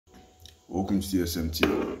Welcome to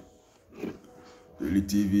TSMT, the only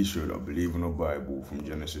TV show that believes in the Bible from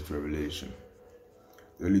Genesis to Revelation.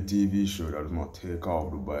 The only TV show that does not take out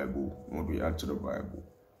of the Bible, nor do we add to the Bible.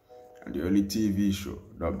 And the only TV show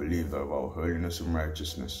that believes that without holiness and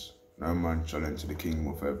righteousness, no man shall enter the kingdom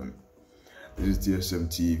of heaven. This is TSM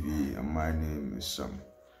TV, and my name is Sam.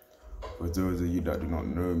 For those of you that do not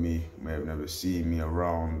know me, may have never seen me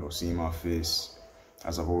around or seen my face,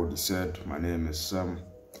 as I've already said, my name is Sam,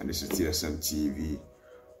 and this is TSM TV.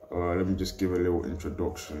 Let me just give a little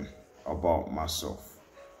introduction about myself.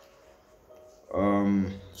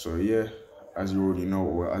 So yeah, as you already know,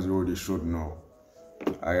 or as you already should know,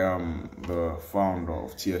 I am the founder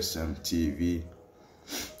of TSM TV,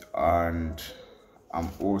 and I'm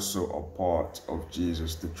also a part of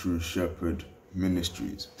Jesus the True Shepherd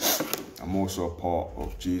Ministries. I'm also a part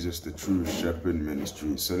of Jesus the True Shepherd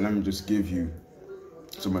Ministries. So let me just give you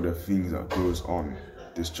some of the things that goes on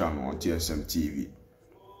this channel on TSM TV.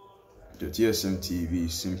 The TSM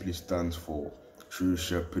TV simply stands for True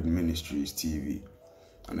Shepherd Ministries TV,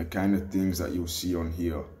 and the kind of things that you'll see on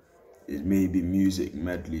here is maybe music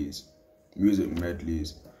medleys,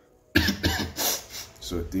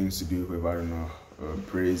 so things to do with, I don't know,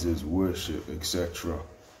 praises, worship, etc.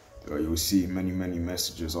 You'll see many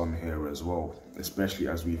messages on here as well, especially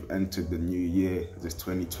as we've entered the new year, this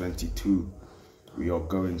 2022. We are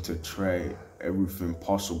going to try everything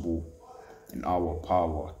possible in our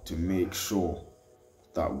power to make sure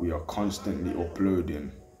that we are constantly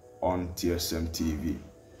uploading on TSM TV.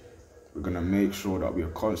 We're going to make sure that we are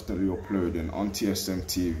constantly uploading on TSM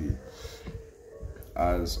TV,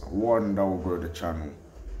 as one, that will grow the channel,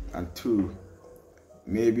 and two,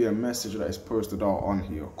 maybe a message that is posted out on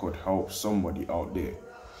here could help somebody out there.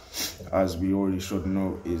 As we already should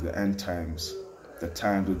know, is the end times. The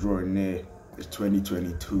times are drawing near. It's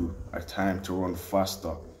 2022, a time to run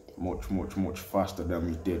faster, much faster than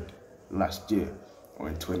we did last year or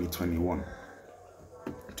in 2021.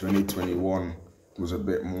 2021 was a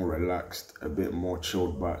bit more relaxed, a bit more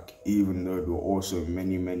chilled back, even though there were also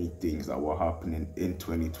many things that were happening in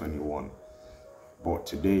 2021. But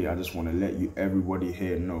today, I just want to let everybody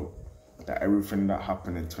here know that everything that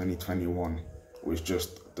happened in 2021 was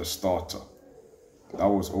just the starter. That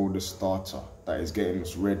was all the starter that is getting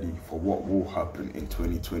us ready for what will happen in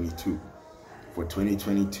 2022. For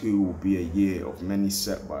 2022 will be a year of many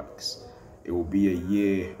setbacks. It will be a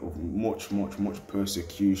year of much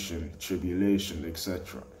persecution, tribulation,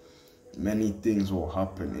 etc. Many things will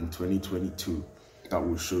happen in 2022 that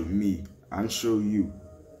will show me and show you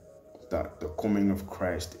that the coming of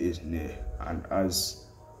Christ is near. And as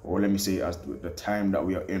the time that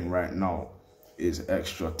we are in right now is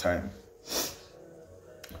extra time.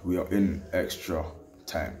 We are in extra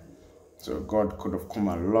time. So God could have come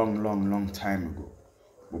a long time ago.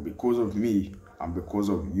 But because of me and because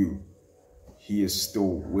of you, he is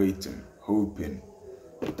still waiting, hoping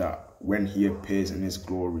that when he appears in his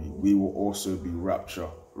glory, we will also be rapture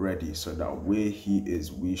ready, so that where he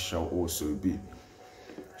is, we shall also be.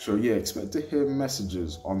 So yeah, expect to hear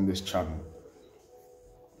messages on this channel.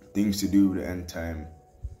 Things to do with the end time.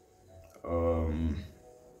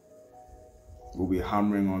 We'll be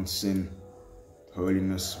hammering on sin,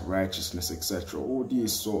 holiness, righteousness, etc. All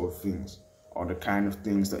these sort of things are the kind of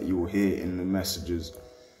things that you will hear in the messages.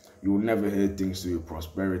 You will never hear things to do with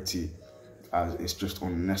prosperity, as it's just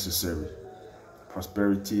unnecessary.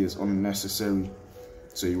 Prosperity is unnecessary,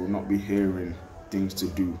 so you will not be hearing things to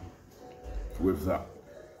do with that.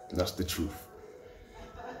 That's the truth.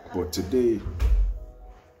 But today,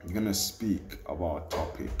 I'm going to speak about a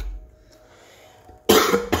topic.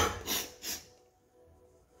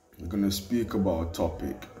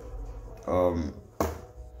 I'm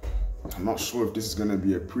not sure if this is going to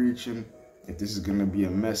be a preaching, if this is going to be a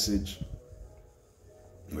message,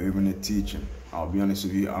 or even a teaching. I'll be honest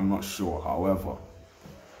with you, I'm not sure. However,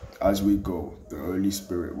 as we go, the Holy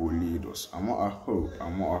Spirit will lead us. And what I hope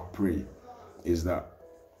and what I pray is that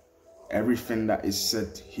everything that is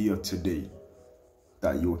said here today,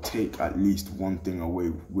 that you'll take at least one thing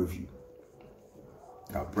away with you.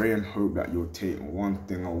 I pray and hope that you'll take one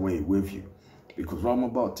thing away with you, because what I'm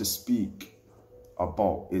about to speak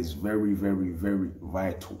about is very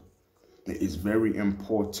vital. It is very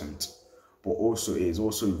important, but also it is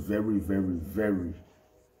also very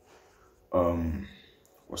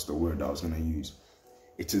what's the word that I was going to use?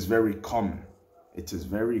 It is very common. It is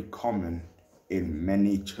very common in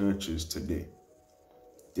many churches today.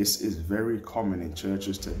 This is very common in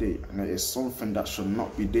churches today, and it is something that should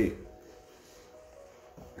not be there.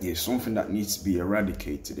 It's something that needs to be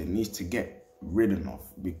eradicated. It needs to get rid of,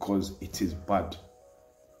 because it is bad.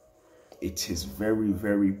 It is very,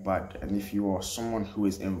 very bad. And if you are someone who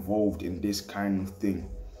is involved in this kind of thing,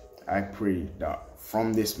 I pray that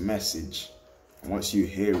from this message, once you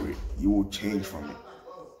hear it, you will change from it.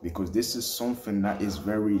 Because this is something that is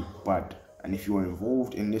very bad. And if you're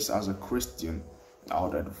involved in this as a Christian, I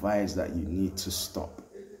would advise that you need to stop.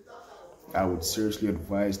 I would seriously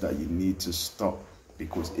advise that you need to stop.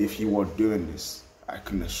 Because if you are doing this, I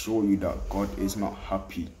can assure you that God is not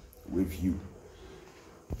happy with you.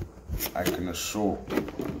 I can assure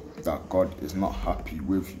that God is not happy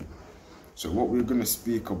with you. So what we're going to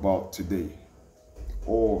speak about today,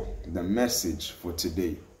 or the message for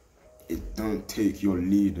today, is don't take your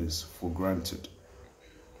leaders for granted.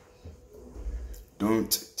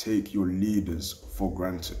 Don't take your leaders for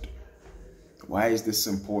granted. Why is this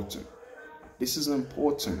important? This is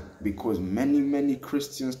important because many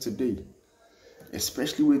Christians today,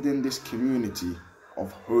 especially within this community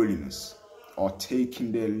of holiness, are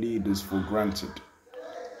taking their leaders for granted.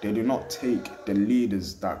 They do not take the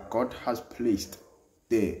leaders that God has placed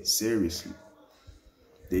there seriously.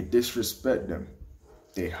 They disrespect them.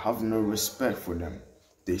 They have no respect for them.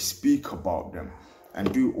 They speak about them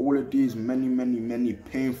and do all of these many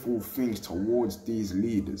painful things towards these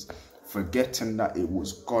leaders, forgetting that it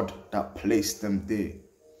was God that placed them there.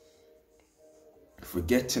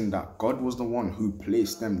 Forgetting that God was the one who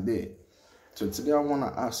placed them there. So today I want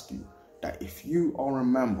to ask you that if you are a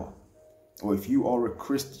member or if you are a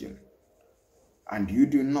Christian and you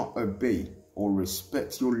do not obey or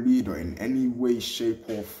respect your leader in any way, shape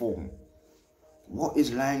or form, what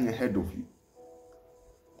is lying ahead of you?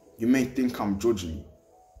 You may think I'm judging you.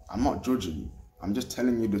 I'm not judging you. I'm just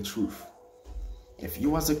telling you the truth. If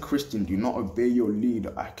you as a Christian do not obey your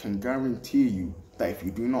leader, I can guarantee you that if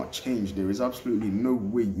you do not change, there is absolutely no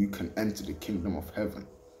way you can enter the kingdom of heaven.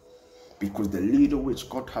 Because the leader which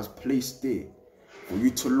God has placed there for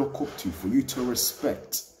you to look up to, for you to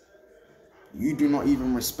respect, you do not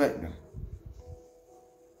even respect them.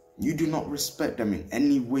 You do not respect them in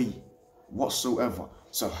any way whatsoever.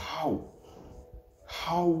 So how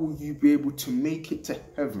will you be able to make it to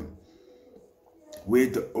heaven where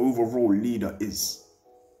the overall leader is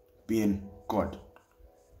being God,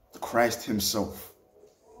 Christ himself?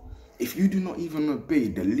 If you do not even obey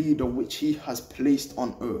the leader which he has placed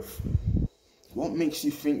on earth, what makes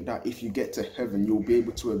you think that if you get to heaven, you'll be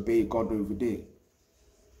able to obey God over there?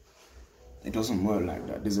 It doesn't work like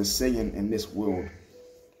that. There's a saying in this world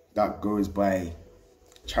that goes by,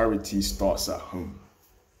 charity starts at home.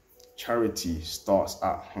 Charity starts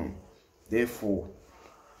at home. Therefore,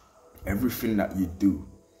 everything that you do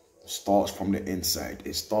starts from the inside.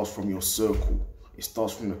 It starts from your circle. It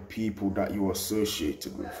starts from the people that you are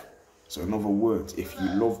associated with. So in other words, if you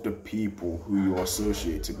love the people who you are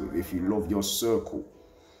associated with, if you love your circle,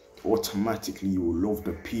 automatically you will love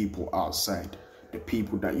the people outside, the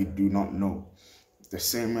people that you do not know. The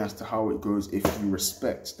same as to how it goes if you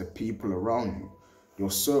respect the people around you,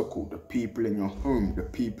 your circle, the people in your home, the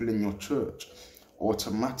people in your church.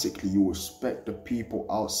 Automatically you respect the people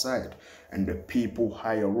outside and the people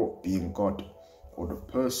higher up, being God or the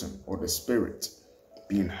person or the spirit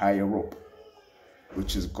being higher up,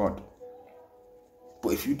 which is God.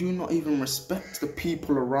 But if you do not even respect the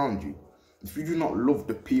people around you, if you do not love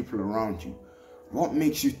the people around you, what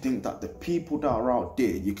makes you think that the people that are out there,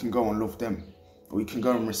 you can go and love them or you can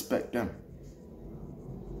go and respect them?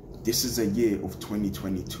 This is a year of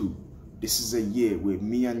 2022. This is a year where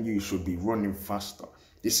me and you should be running faster.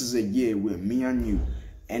 This is a year where me and you,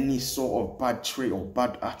 any sort of bad trait or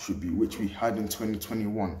bad attribute which we had in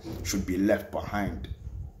 2021 should be left behind.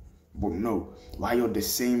 But no, why are the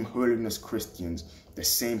same holiness Christians, the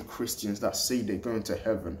same Christians that say they're going to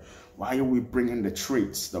heaven, why are we bringing the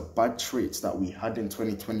traits, the bad traits that we had in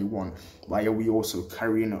 2021, why are we also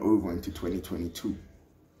carrying it over into 2022?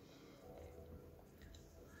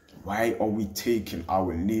 Why are we taking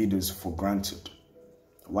our leaders for granted?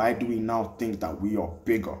 Why do we now think that we are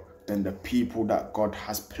bigger than the people that God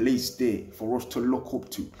has placed there for us to look up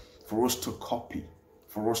to, for us to copy,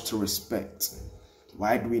 for us to respect?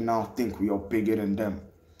 Why do we now think we are bigger than them?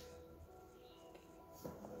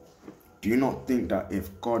 Do you not think that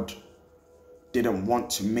if God didn't want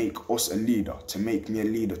to make us a leader, to make me a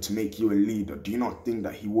leader, to make you a leader, do you not think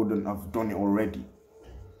that he wouldn't have done it already?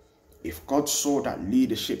 If God saw that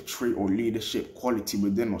leadership trait or leadership quality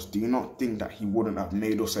within us, do you not think that he wouldn't have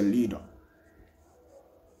made us a leader?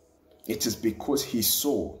 It is because he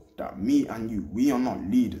saw that me and you, we are not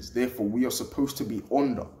leaders. Therefore, we are supposed to be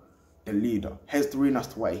under the leader. Hence the reason as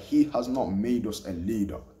to why he has not made us a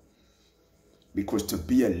leader. Because to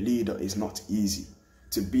be a leader is not easy.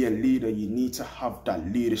 To be a leader, you need to have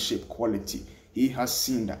that leadership quality. He has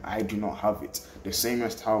seen that I do not have it. The same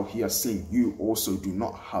as how he has seen you also do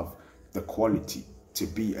not have the quality to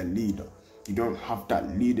be a leader. You don't have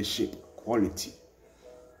that leadership quality.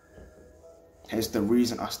 Hence the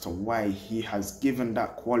reason as to why he has given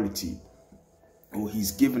that quality, or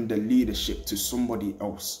he's given the leadership to somebody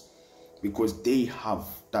else, because they have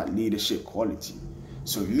that leadership quality.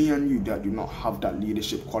 So me and you that do not have that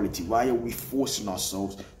leadership quality, why are we forcing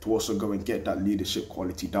ourselves to also go and get that leadership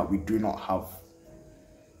quality that we do not have?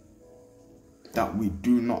 That we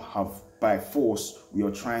do not have. By force, we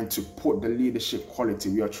are trying to put the leadership quality,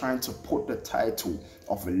 we are trying to put the title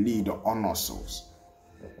of a leader on ourselves,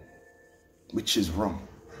 which is wrong.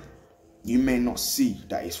 You may not see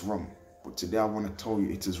that it's wrong, but today I want to tell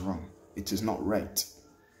you it is wrong. It is not right.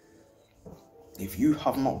 If you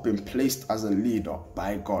have not been placed as a leader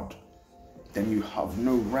by God, then you have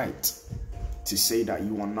no right to say that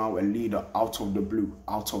you are now a leader out of the blue,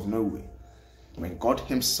 out of nowhere. When God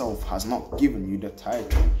himself has not given you the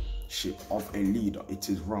titleship of a leader, it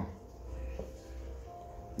is wrong.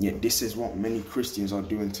 Yet this is what many Christians are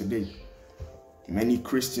doing today. Many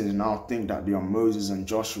Christians now think that they are Moses and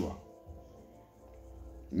Joshua.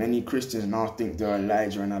 Many Christians now think they're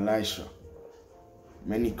Elijah and Elisha.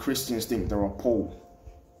 Many Christians think they're Paul.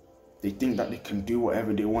 They think that they can do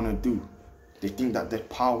whatever they want to do. They think that their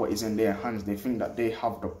power is in their hands. They think that they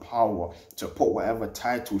have the power to put whatever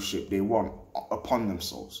titleship they want upon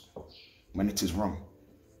themselves, when it is wrong.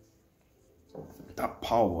 That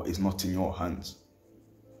power is not in your hands.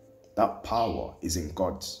 That power is in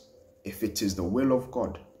God's. If it is the will of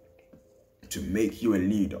God to make you a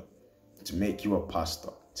leader, to make you a pastor,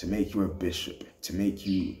 to make you a bishop, to make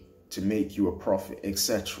you a prophet,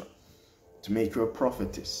 etc., to make you a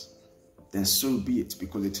prophetess, then so be it,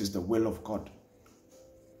 because it is the will of God.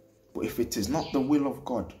 But if it is not the will of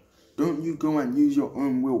God, don't you go and use your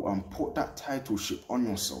own will and put that titleship on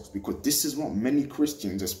yourselves, because this is what many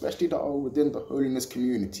Christians, especially that are within the holiness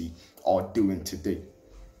community, are doing today.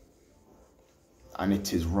 And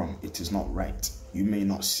it is wrong. It is not right. You may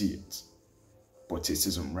not see it, but it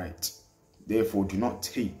isn't right. Therefore, do not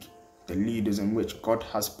take the leaders in which God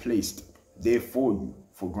has placed there for you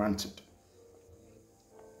for granted.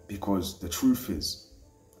 Because the truth is,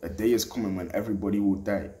 a day is coming when everybody will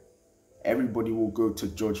die. Everybody will go to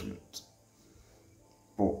judgment.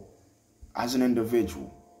 But as an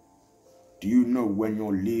individual, do you know when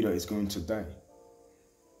your leader is going to die?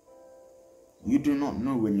 You do not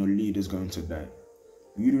know when your leader is going to die.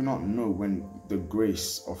 You do not know when the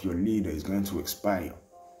grace of your leader is going to expire.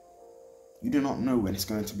 You do not know when it's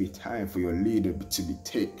going to be time for your leader to be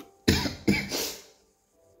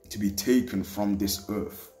taken from this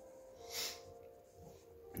earth.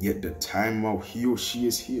 Yet the time while he or she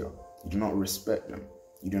is here, you do not respect them.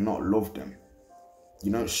 You do not love them.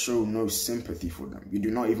 You don't show no sympathy for them. You do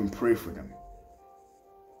not even pray for them.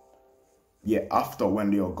 Yet after, when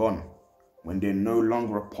they are gone, when they're no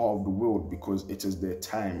longer a part of the world, because it is their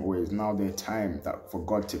time, or it is now their time that for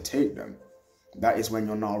God to take them, that is when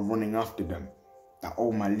you're now running after them. That,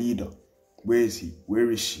 oh, my leader, where is he? Where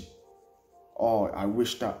is she? Oh, I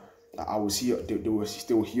wish that I was here, they were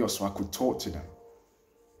still here so I could talk to them.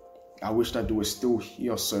 I wish that they were still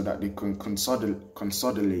here so that they can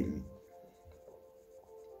consolidate me.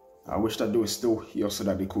 I wish that they were still here so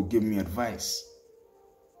that they could give me advice.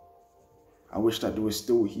 I wish that they were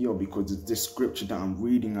still here because it's this scripture that I'm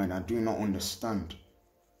reading and I do not understand.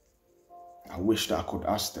 I wish that I could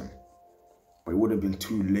ask them. But it would have been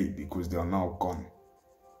too late because they are now gone.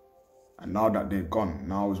 And now that they're gone,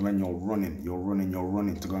 now is when you're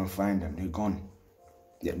running to go and find them. They're gone.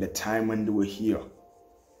 Yet the time when they were here,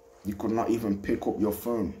 you could not even pick up your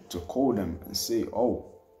phone to call them and say,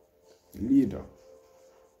 oh, leader,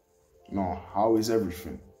 no, how is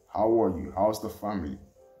everything? How are you? How's the family?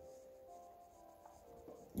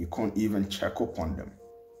 You can't even check up on them.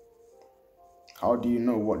 How do you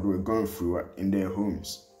know what they were going through in their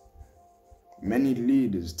homes? Many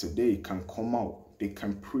leaders today can come out, they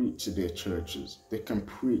can preach to their churches, they can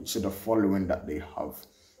preach to the following that they have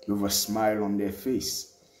with a smile on their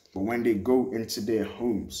face. But when they go into their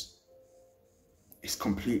homes, it's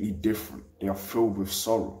completely different. They are filled with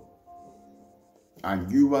sorrow.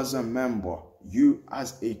 And you as a member, you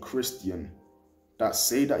as a Christian that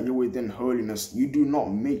say that you're within holiness, you do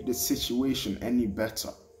not make the situation any better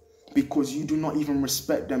because you do not even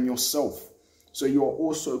respect them yourself. So you're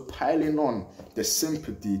also piling on the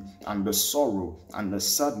sympathy and the sorrow and the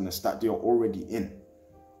sadness that they are already in.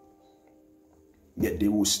 Yet they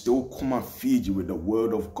will still come and feed you with the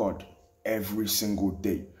word of God every single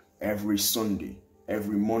day, every Sunday,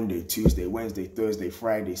 every Monday, Tuesday, Wednesday, Thursday,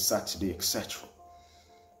 Friday, Saturday, etc.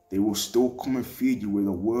 They will still come and feed you with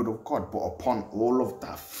the word of God. But upon all of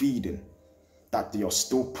that feeding that they are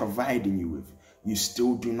still providing you with, you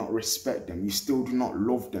still do not respect them. You still do not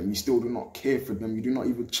love them. You still do not care for them. You do not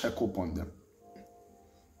even check up on them.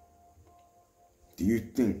 Do you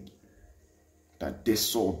think that this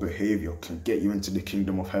sort of behavior can get you into the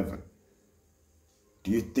kingdom of heaven?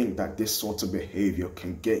 Do you think that this sort of behavior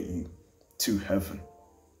can get you to heaven?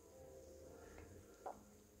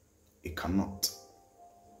 It cannot.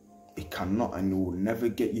 It cannot, and it will never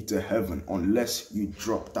get you to heaven unless you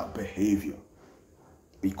drop that behavior.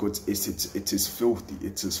 Because it is filthy,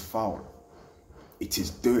 it is foul, it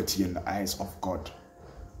is dirty in the eyes of God.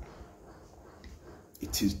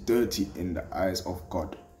 It is dirty in the eyes of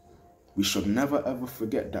God. We should never ever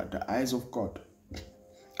forget that the eyes of God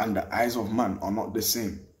and the eyes of man are not the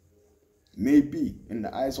same. Maybe in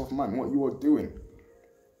the eyes of man, what you are doing,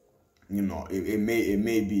 you know, it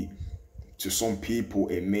may be, to some people,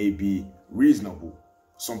 it may be reasonable.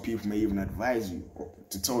 Some people may even advise you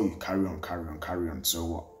to tell you, carry on. So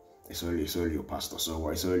what? It's early, your pastor. So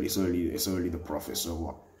what? It's early, the prophet. So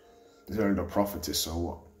what? It's early, the prophetess. So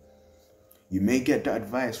what? You may get that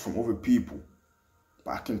advice from other people,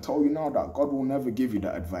 but I can tell you now that God will never give you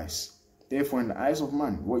that advice. Therefore, in the eyes of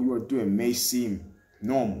man, what you are doing may seem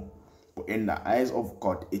normal, but in the eyes of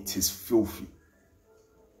God, it is filthy.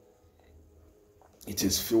 It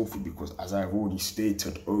is filthy because, as I've already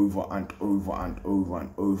stated over and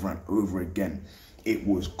over again, it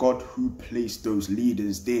was God who placed those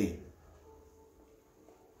leaders there.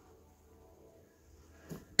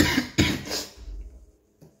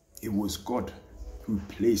 It was God who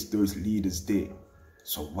placed those leaders there.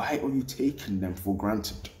 So why are you taking them for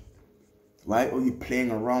granted? Why are you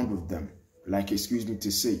playing around with them? Like, excuse me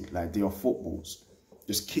to say, like they are footballs.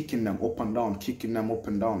 Just kicking them up and down,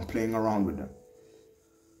 playing around with them.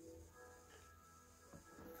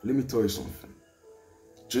 Let me tell you something.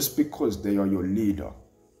 Just because they are your leader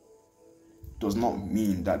does not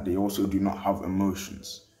mean that they also do not have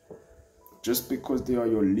emotions. Just because they are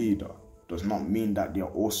your leader does not mean that they are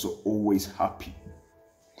also always happy.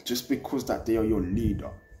 Just because that they are your leader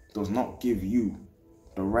does not give you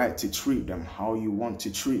the right to treat them how you want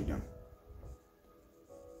to treat them.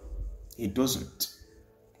 It doesn't.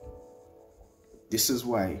 This is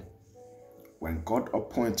why when God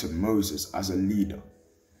appointed Moses as a leader,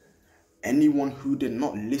 anyone who did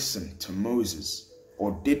not listen to Moses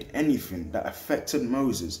or did anything that affected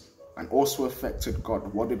Moses and also affected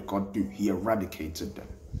God, what did God do? He eradicated them.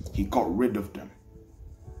 He got rid of them.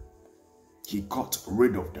 He got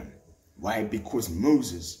rid of them. Why? Because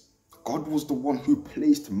God was the one who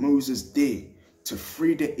placed Moses there to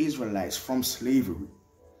free the Israelites from slavery.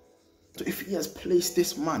 So if he has placed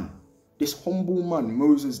this man, this humble man,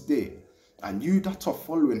 Moses, there, and you that are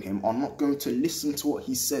following him are not going to listen to what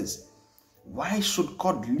he says, why should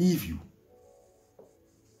God leave you?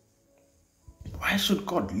 Why should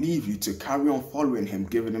God leave you to carry on following him,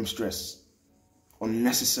 giving him stress?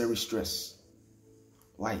 Unnecessary stress.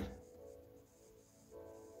 Why?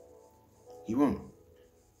 He won't.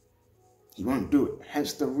 He won't do it.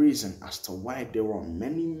 Hence the reason as to why there were in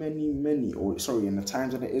the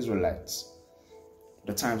times of the Israelites,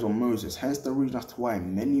 the times of Moses, hence the reason as to why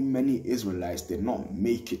many Israelites did not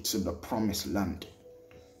make it to the promised land.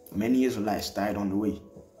 Many Israelites died on the way.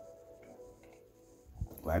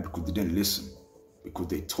 Why? Because they didn't listen. Because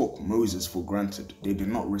they took Moses for granted. They did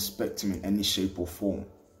not respect him in any shape or form.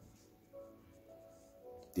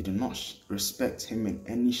 They did not respect him in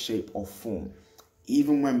any shape or form.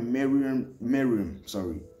 Even when Miriam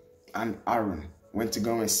and Aaron went to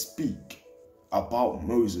go and speak about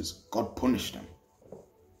Moses, God punished them.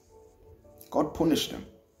 God punished them.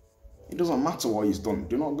 It doesn't matter what he's done.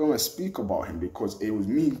 Do not go and speak about him because it was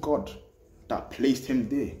me, God, that placed him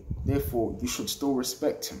there. Therefore, you should still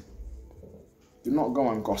respect him. Do not go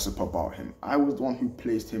and gossip about him. I was the one who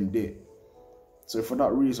placed him there. So for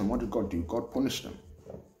that reason, what did God do? God punished them.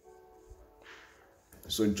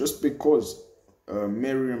 So just because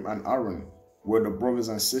Miriam and Aaron were the brothers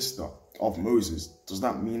and sister of Moses, does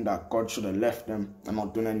that mean that God should have left them and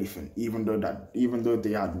not done anything, even though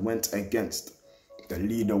they had went against the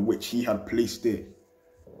leader which he had placed there?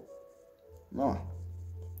 No.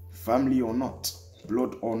 Family or not,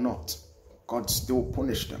 blood or not, God still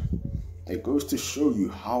punished them. It goes to show you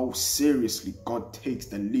how seriously God takes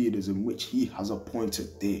the leaders in which he has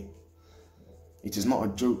appointed there. It is not a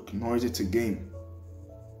joke, nor is it a game.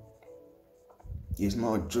 It is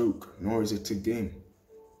not a joke, nor is it a game.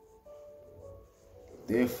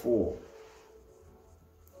 Therefore,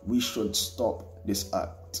 we should stop this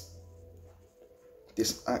act.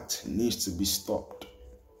 This act needs to be stopped.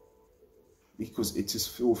 because it is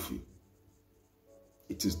filthy,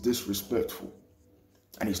 it is disrespectful,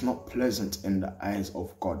 and it's not pleasant in the eyes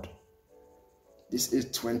of God. This is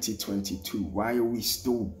 2022. Why are we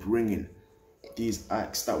still bringing these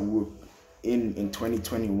acts that were in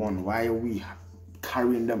 2021? Why are we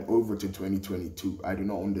carrying them over to 2022? I do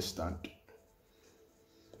not understand.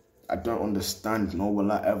 I don't understand, nor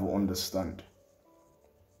will I ever understand.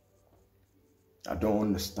 I don't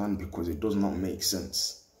understand because it does not make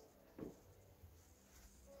sense.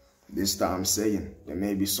 This that I'm saying, there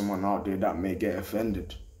may be someone out there that may get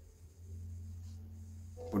offended.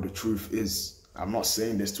 But the truth is, I'm not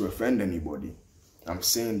saying this to offend anybody. I'm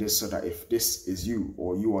saying this so that if this is you,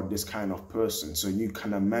 or you are this kind of person, so you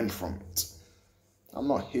can amend from it. I'm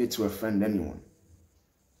not here to offend anyone.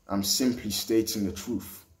 I'm simply stating the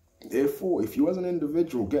truth. Therefore, if you as an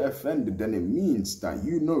individual get offended, then it means that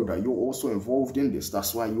you know that you're also involved in this.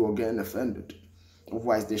 That's why you are getting offended.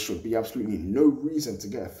 Otherwise, there should be absolutely no reason to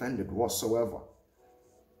get offended whatsoever.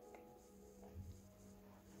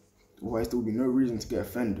 Otherwise, there will be no reason to get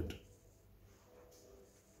offended.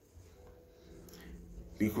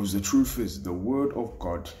 Because the truth is, the word of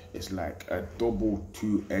God is like a double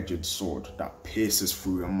two-edged sword that pierces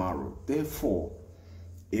through your marrow. Therefore,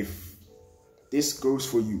 if this goes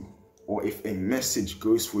for you, or if a message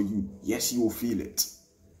goes for you, yes, you will feel it.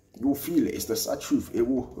 You will feel it. It's the sad truth. It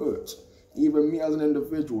will hurt. Even me as an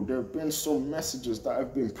individual, there have been some messages that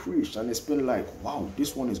have been preached, and it's been like, wow,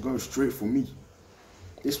 this one is going straight for me.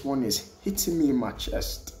 This one is hitting me in my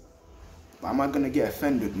chest. But am I going to get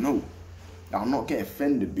offended? No. I'll not get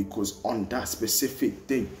offended, because on that specific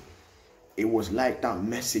thing, it was like that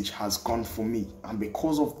message has gone for me. And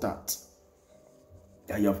because of that,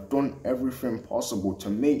 you have done everything possible to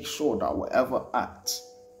make sure that whatever act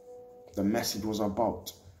the message was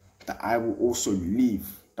about, that I will also leave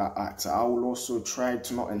that act. I will also try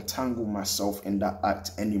to not entangle myself in that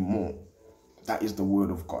act anymore. That is the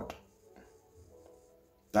word of God.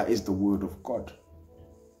 That is the word of God.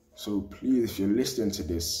 So please, if you're listening to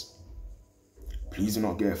this, please do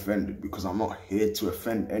not get offended, because I'm not here to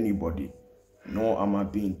offend anybody, nor am I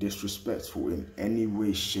being disrespectful in any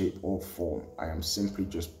way, shape, or form. I am simply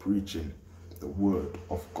just preaching the word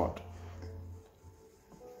of God.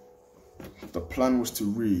 The plan was to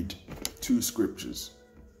read 2 scriptures,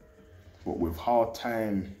 but with how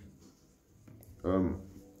time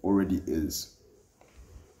already is,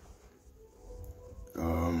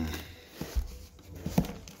 let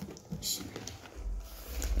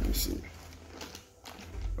me see.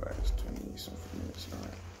 Right, it's 20 something minutes.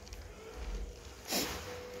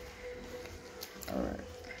 All right.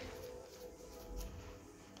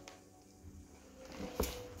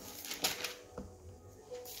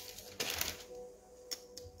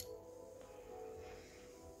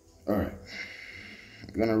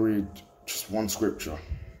 I'm gonna read just one scripture,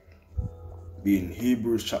 being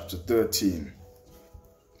Hebrews chapter 13,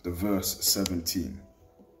 the verse 17.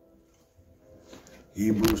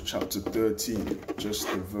 Hebrews chapter 13, just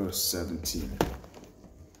the verse 17.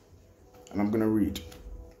 And I'm gonna read.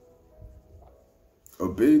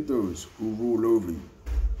 Obey those who rule over you,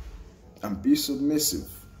 and be submissive,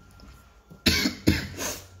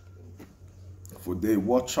 for they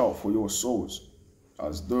watch out for your souls,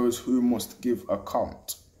 as those who must give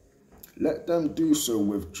account. Let them do so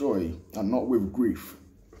with joy and not with grief,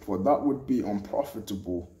 for that would be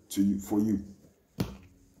unprofitable for you.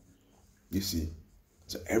 You see,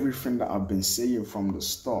 so everything that I've been saying from the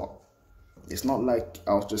start, it's not like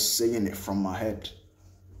I was just saying it from my head.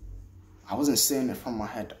 I wasn't saying it from my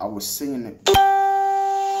head. I was saying it in the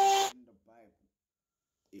Bible.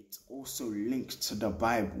 It's also linked to the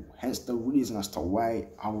Bible, hence the reason as to why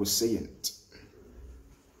I was saying it.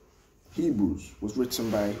 Hebrews was written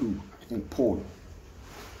by who? I think Paul.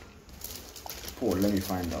 Paul, let me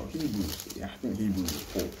find out. Hebrews, yeah, I think Hebrews is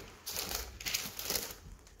Paul.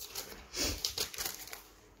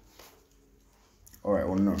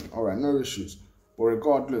 Alright, no issues. But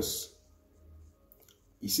regardless,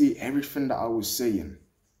 you see, everything that I was saying,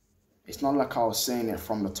 it's not like I was saying it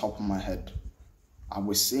from the top of my head. I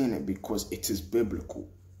was saying it because it is biblical.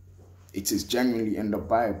 It is genuinely in the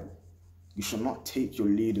Bible. You should not take your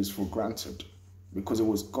leaders for granted, because it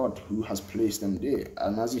was God who has placed them there.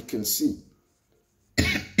 And as you can see,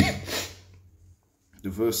 the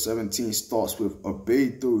verse 17 starts with, obey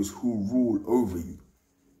those who rule over you.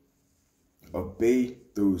 Obey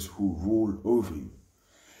those who rule over you.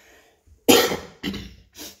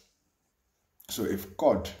 So if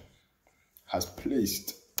God has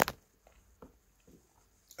placed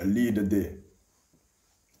a leader there,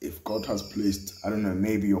 if God has placed, I don't know,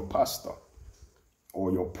 maybe your pastor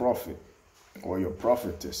or your prophet or your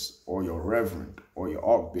prophetess, or your reverend, or your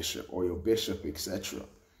archbishop, or your bishop, etc.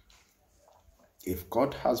 If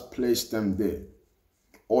God has placed them there,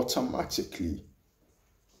 automatically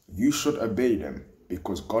you should obey them,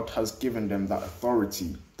 because God has given them that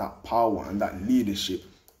authority, that power, and that leadership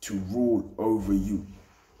to rule over you.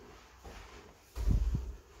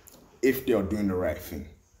 If they are doing the right thing.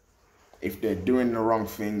 If they're doing the wrong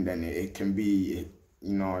thing, then it can be,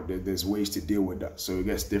 there's ways to deal with that. So it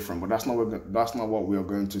gets different. But that's not what we are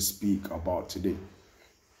going to speak about today.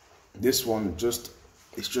 This one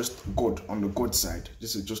it's just good, on the good side.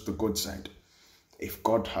 This is just the good side. If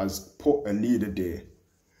God has put a leader there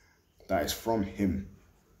that is from him,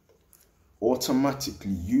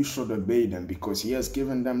 automatically you should obey them, because he has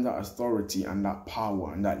given them that authority and that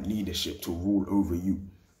power and that leadership to rule over you.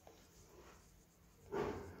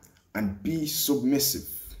 And be submissive.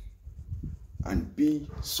 And be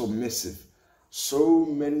submissive. So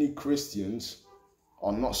many Christians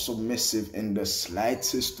are not submissive in the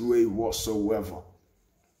slightest way whatsoever.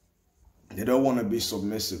 They don't want to be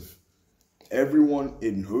submissive. Everyone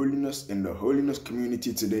in the holiness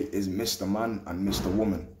community today is Mr. Man and Mr.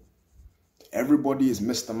 Woman. Everybody is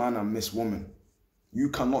Mr. Man and Miss Woman. You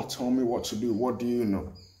cannot tell me what to do. What do you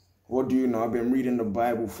know? What do you know? I've been reading the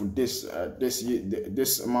Bible for this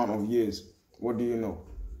amount of years. What do you know?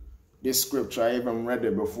 This scripture, I even read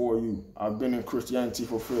it before you. I've been in Christianity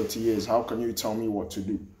for 30 years. How can you tell me what to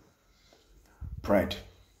do? Pride.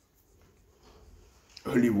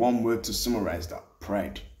 Only one word to summarize that.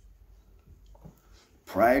 Pride.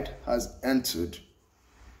 Pride has entered,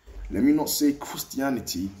 let me not say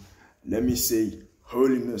Christianity, let me say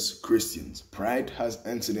holiness Christians. Pride has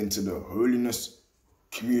entered into the holiness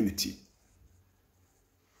community.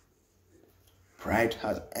 Pride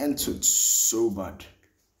has entered so bad.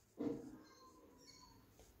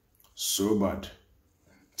 So bad.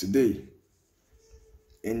 Today,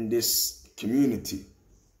 in this community,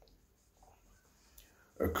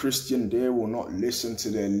 a Christian there will not listen to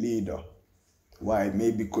their leader. Why?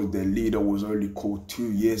 Maybe because their leader was only called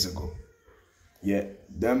 2 years ago. Yet,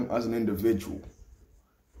 them as an individual,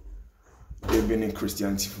 they've been in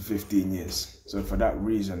Christianity for 15 years. So for that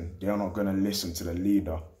reason, they are not going to listen to the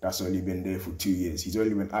leader that's only been there for 2 years. He's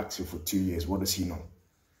only been active for 2 years. What does he know?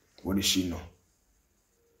 What does she know?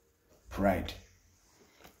 Pride.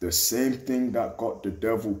 The same thing that got the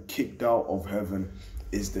devil kicked out of heaven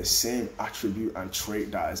is the same attribute and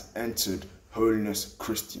trait that has entered holiness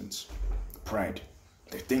Christians. Pride.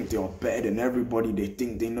 They think they are better than everybody. They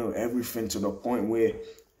think they know everything, to the point where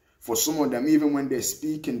for some of them, even when they're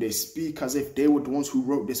speaking, they speak as if they were the ones who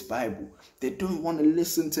wrote this Bible. They don't want to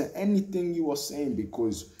listen to anything you are saying,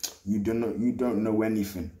 because you don't know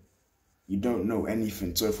anything. You don't know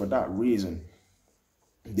anything. So for that reason,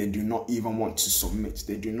 they do not even want to submit.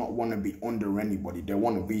 They do not want to be under anybody. They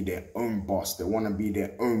want to be their own boss. They want to be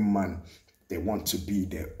their own man. They want to be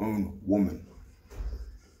their own woman.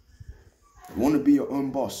 You want to be your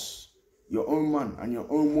own boss, your own man and your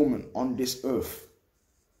own woman on this earth.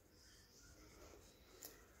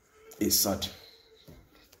 It's sad.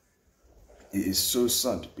 It is so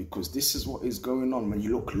sad, because this is what is going on. When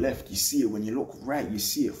you look left, you see it. When you look right, you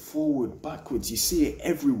see it. Forward, backwards, you see it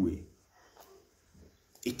everywhere.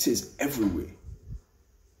 It is everywhere.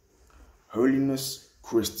 Holiness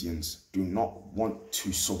Christians do not want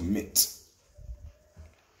to submit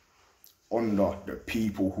under the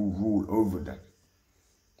people who rule over them.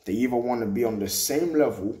 They either want to be on the same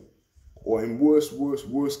level, or in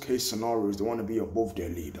worst case scenarios, they want to be above their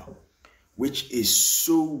leader, which is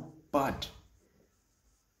so bad.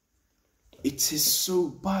 It is so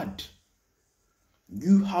bad.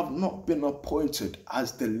 You have not been appointed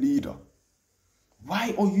as the leader.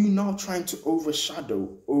 Why are you now trying to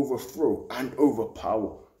overshadow, overthrow, and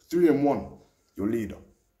overpower 3 in 1, your leader?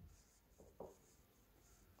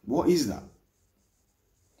 What is that?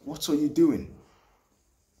 What are you doing?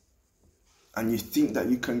 And you think that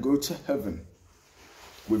you can go to heaven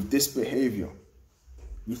with this behavior?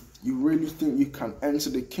 You really think you can enter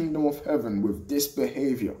the kingdom of heaven with this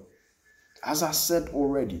behavior? As I said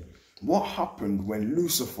already, what happened when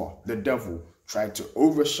Lucifer, the devil, tried to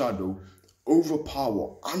overshadow,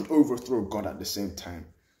 overpower, and overthrow God at the same time?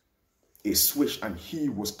 It switched and he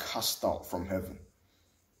was cast out from heaven.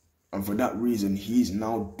 And for that reason, he is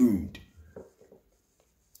now doomed.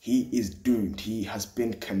 He is doomed. He has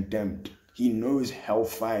been condemned. He knows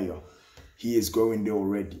hellfire. He is going there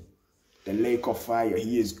already. The lake of fire,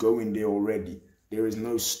 he is going there already. There is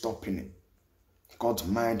no stopping it. God's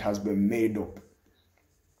mind has been made up.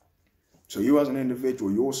 So you as an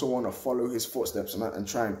individual, you also want to follow his footsteps and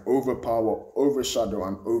try and overpower, overshadow,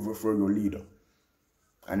 and overthrow your leader.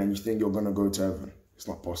 and then you think you're going to go to heaven. It's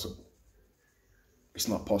not possible. It's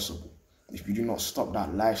not possible. If you do not stop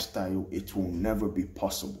that lifestyle, it will never be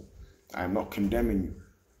possible. I am not condemning you.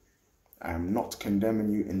 I am not condemning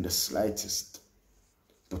you in the slightest.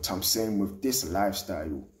 But I'm saying with this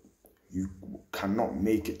lifestyle, you cannot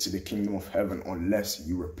make it to the kingdom of heaven unless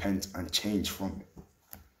you repent and change from it.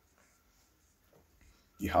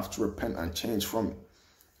 You have to repent and change from it.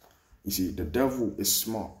 You see, the devil is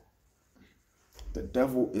smart. The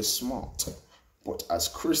devil is smart. But as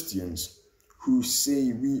Christians who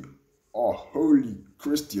say we are holy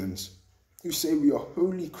Christians,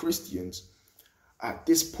 at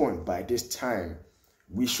this point, by this time,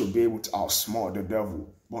 we should be able to outsmart the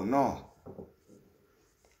devil. But no.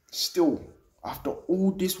 Still, after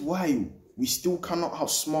all this while, we still cannot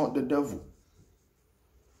outsmart the devil.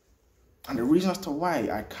 And the reason as to why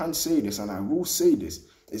I can say this, and I will say this,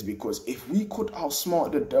 is because if we could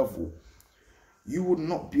outsmart the devil, you would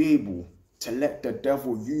not be able to let the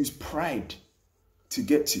devil use pride to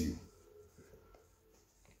get to you.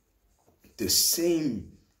 The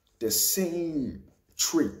same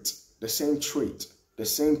trait, the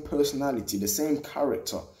same personality, the same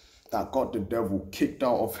character that got the devil kicked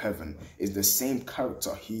out of heaven is the same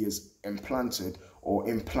character he is implanted or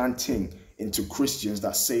implanting into Christians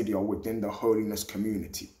that say they are within the holiness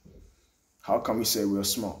community. How can we say we are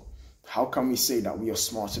smart? How can we say that we are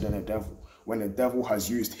smarter than the devil when the devil has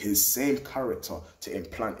used his same character to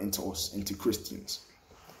implant into us, into Christians?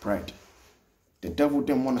 Pride. The devil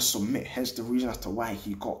didn't want to submit, hence the reason as to why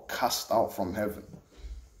he got cast out from heaven.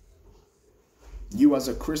 You as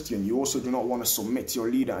a Christian, you also do not want to submit to your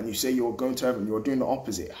leader and you say you're going to heaven, you're doing the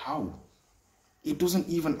opposite. How? It doesn't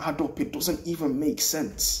even add up. It doesn't even make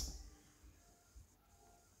sense.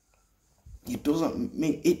 It doesn't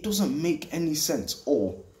make any sense.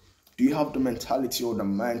 Or do you have the mentality or the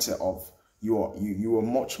mindset of you are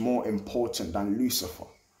much more important than Lucifer?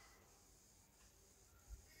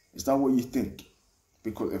 Is that what you think?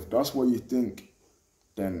 Because if that's what you think,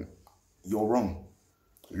 then you're wrong.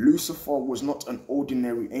 Lucifer was not an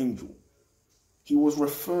ordinary angel. He was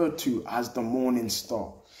referred to as the morning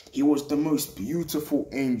star. He was the most beautiful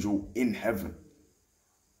angel in heaven.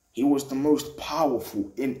 He was the most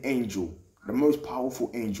powerful angel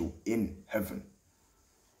in heaven.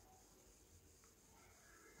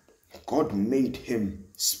 God made him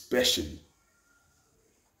specially.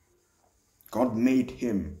 God made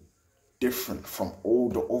him different from all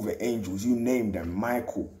the other angels. You name them.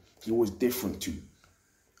 Michael, he was different to.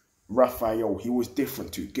 Raphael, he was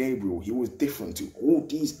different to. Gabriel, he was different to. All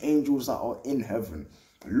these angels that are in heaven.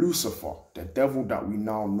 Lucifer, the devil that we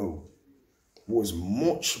now know, was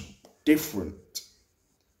much different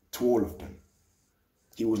to all of them.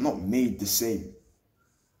 He was not made the same.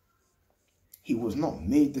 He was not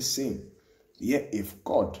made the same. Yet if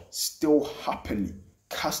God still happily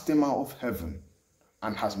cast him out of heaven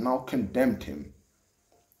and has now condemned him,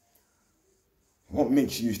 what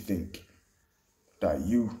makes you think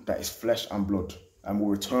that is flesh and blood and will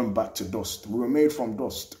return back to dust? We were made from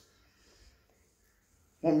dust.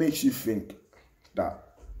 What makes you think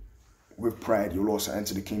that with pride you'll also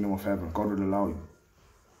enter the kingdom of heaven? God will allow you.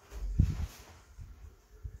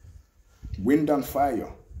 Wind and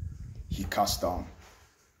fire, he cast down.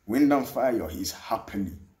 Wind and fire, he's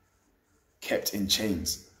happily kept in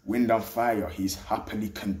chains. Wind and fire, he's happily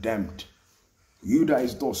condemned. You that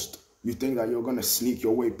is dust, you think that you're going to sneak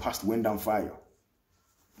your way past wind and fire?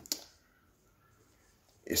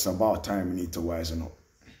 It's about time we need to wisen up.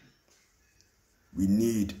 We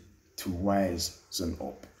need to wisen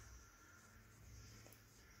up.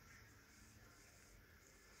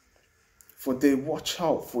 For they watch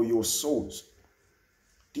out for your souls.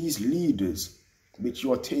 These leaders which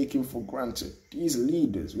you are taking for granted, these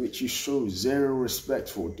leaders which you show zero respect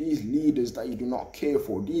for, these leaders that you do not care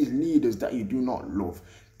for, these leaders that you do not love,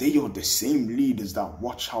 they are the same leaders that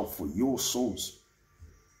watch out for your souls.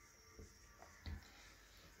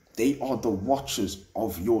 They are the watchers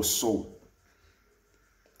of your soul.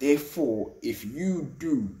 Therefore, if you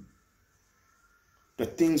do the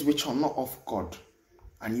things which are not of God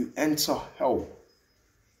and you enter hell,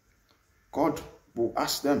 God will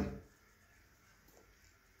ask them.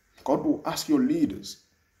 God will ask your leaders.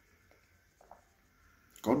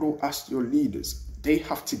 God will ask your leaders. They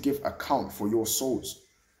have to give account for your souls.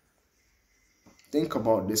 Think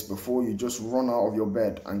about this before you just run out of your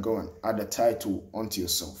bed and go and add a title onto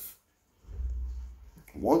yourself.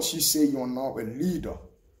 Once you say you're now a leader,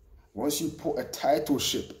 once you put a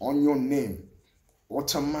titleship on your name,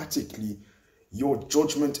 automatically your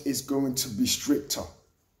judgment is going to be stricter.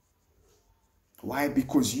 Why?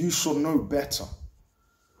 Because you should know better.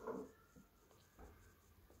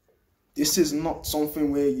 This is not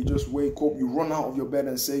something where you just wake up, you run out of your bed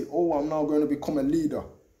and say, oh, I'm now going to become a leader.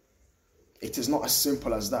 It is not as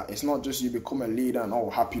simple as that. It's not just you become a leader and, oh,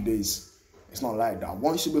 happy days. It's not like that.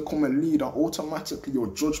 Once you become a leader, automatically your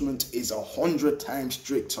judgment is 100 times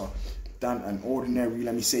stricter than an ordinary,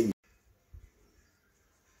 let me say.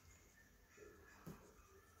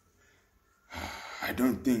 I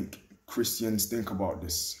don't think Christians think about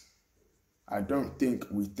this. I don't think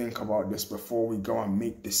we think about this before we go and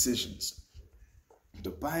make decisions. The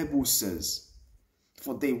Bible says,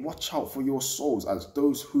 for they watch out for your souls as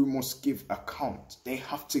those who must give account. They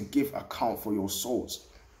have to give account for your souls.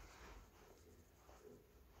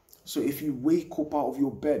 So if you wake up out of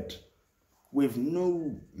your bed with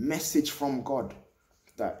no message from God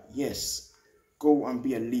that, yes, go and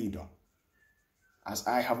be a leader as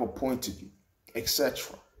I have appointed you,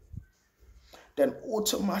 etc., then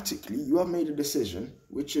automatically you have made a decision,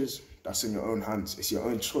 which is, that's in your own hands. It's your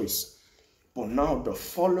own choice. But now the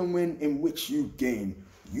following in which you gain,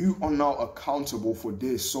 you are now accountable for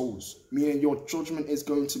their souls, meaning your judgment is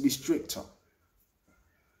going to be stricter.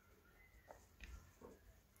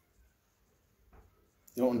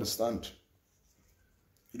 You don't understand.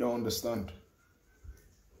 You don't understand.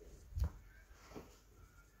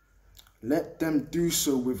 Let them do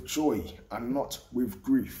so with joy and not with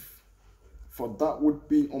grief, for that would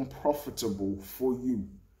be unprofitable for you.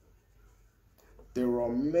 There are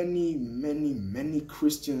many, many, many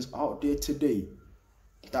Christians out there today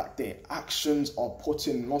that their actions are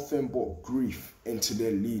putting nothing but grief into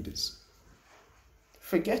their leaders.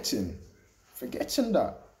 Forgetting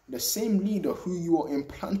that the same leader who you are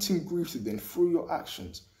implanting grief within through your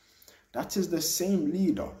actions, that is the same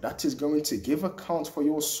leader that is going to give account for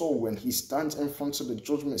your soul when he stands in front of the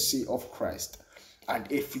judgment seat of Christ.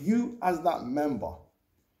 And if you as that member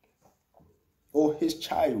or his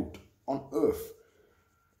child on earth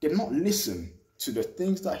did not listen to the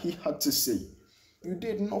things that he had to say, you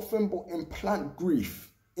did nothing but implant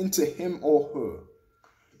grief into him or her,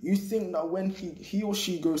 you think that when he or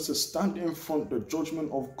she goes to stand in front of the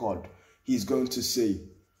judgment of God, he's going to say,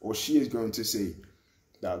 or she is going to say,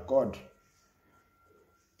 that God,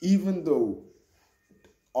 even though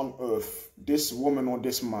on earth, this woman or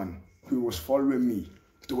this man who was following me,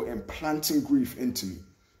 they were implanting grief into me,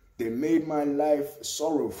 they made my life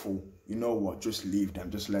sorrowful, you know what, just leave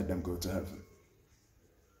them, just let them go to heaven.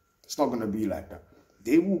 It's not going to be like that.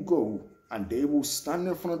 They will go and they will stand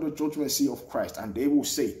in front of the judgment seat of Christ and they will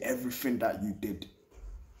say everything that you did.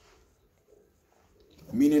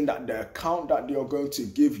 Meaning that the account that they are going to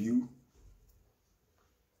give you,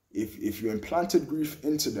 if you implanted grief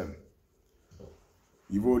into them,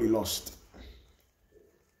 you've already lost.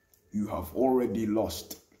 You have already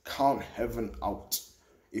lost. Count heaven out.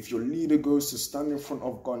 If your leader goes to stand in front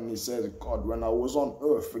of God and he says, God, when I was on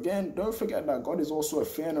earth, again, don't forget that God is also a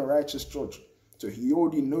fair and a righteous judge. So he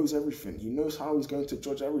already knows everything. He knows how he's going to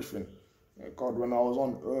judge everything. God, when I was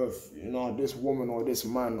on earth, you know, this woman or this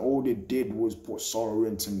man, all they did was put sorrow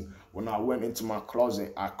into me. When I went into my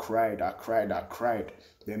closet, I cried.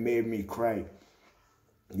 They made me cry.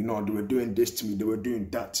 You know, they were doing this to me. They were doing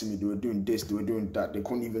that to me. They were doing this. They were doing that. They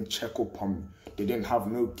couldn't even check up on me. They didn't have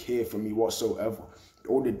no care for me whatsoever.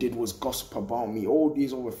 All they did was gossip about me. All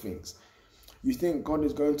these other things. You think God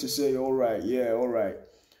is going to say, all right, yeah, all right.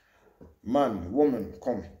 Man, woman,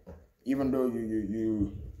 come. Even though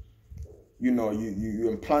you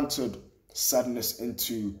implanted sadness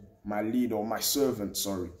into my leader or my servant,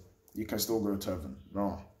 sorry, you can still go to heaven.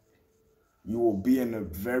 No. You will be in a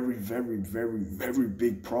very, very, very, very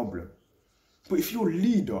big problem. But if your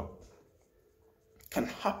leader can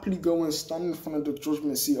happily go and stand in front of the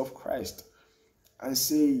judgment seat of Christ and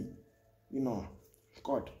say, you know,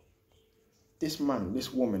 God, this man,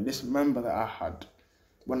 this woman, this member that I had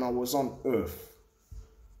when I was on earth,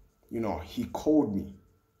 you know, he called me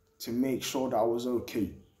to make sure that I was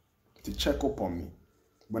okay, to check up on me.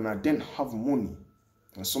 When I didn't have money,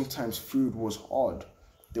 and sometimes food was hard,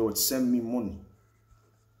 they would send me money.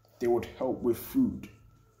 They would help with food.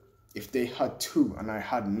 If they had two and I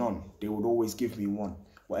had none, they would always give me one.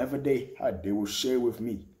 Whatever they had, they would share with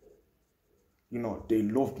me. You know, they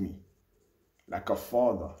loved me. Like a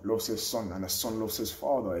father loves his son and a son loves his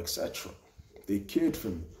father, etc. They cared for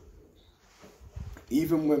me.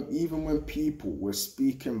 Even when people were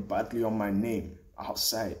speaking badly on my name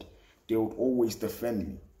outside, they would always defend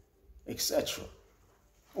me, etc.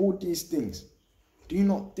 All these things. Do you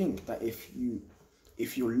not think that if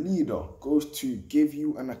your leader goes to give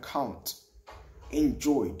you an account in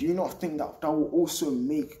joy, do you not think that that will also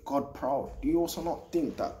make God proud? Do you also not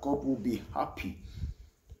think that God will be happy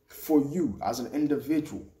for you as an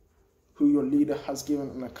individual who your leader has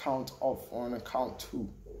given an account of or an account to.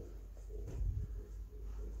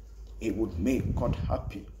 It would make God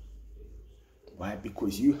happy. Why?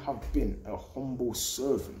 Because you have been a humble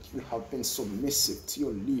servant. You have been submissive to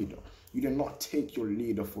your leader. You did not take your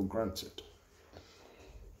leader for granted.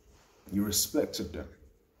 You respected them.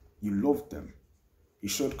 You loved them. You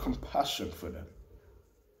showed compassion for them.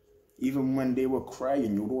 Even when they were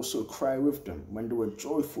crying, you would also cry with them. When they were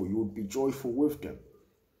joyful, you would be joyful with them.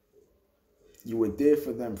 You were there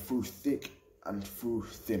for them through thick and through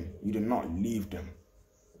thin. You did not leave them.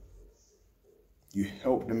 You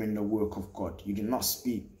helped them in the work of God. You did not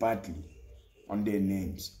speak badly on their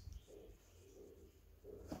names.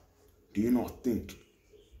 Do you not think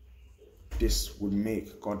this would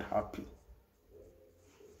make God happy?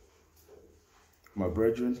 My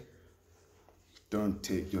brethren, don't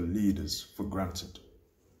take your leaders for granted.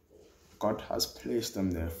 God has placed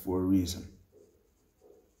them there for a reason.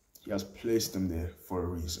 He has placed them there for a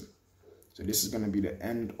reason. So this is going to be the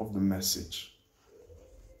end of the message.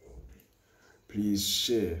 Please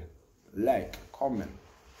share, like, comment.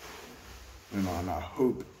 And I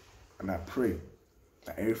hope and I pray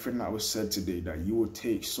that everything that was said today, that you will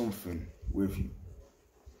take something with you.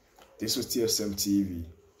 This was TSM TV.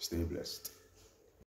 Stay blessed.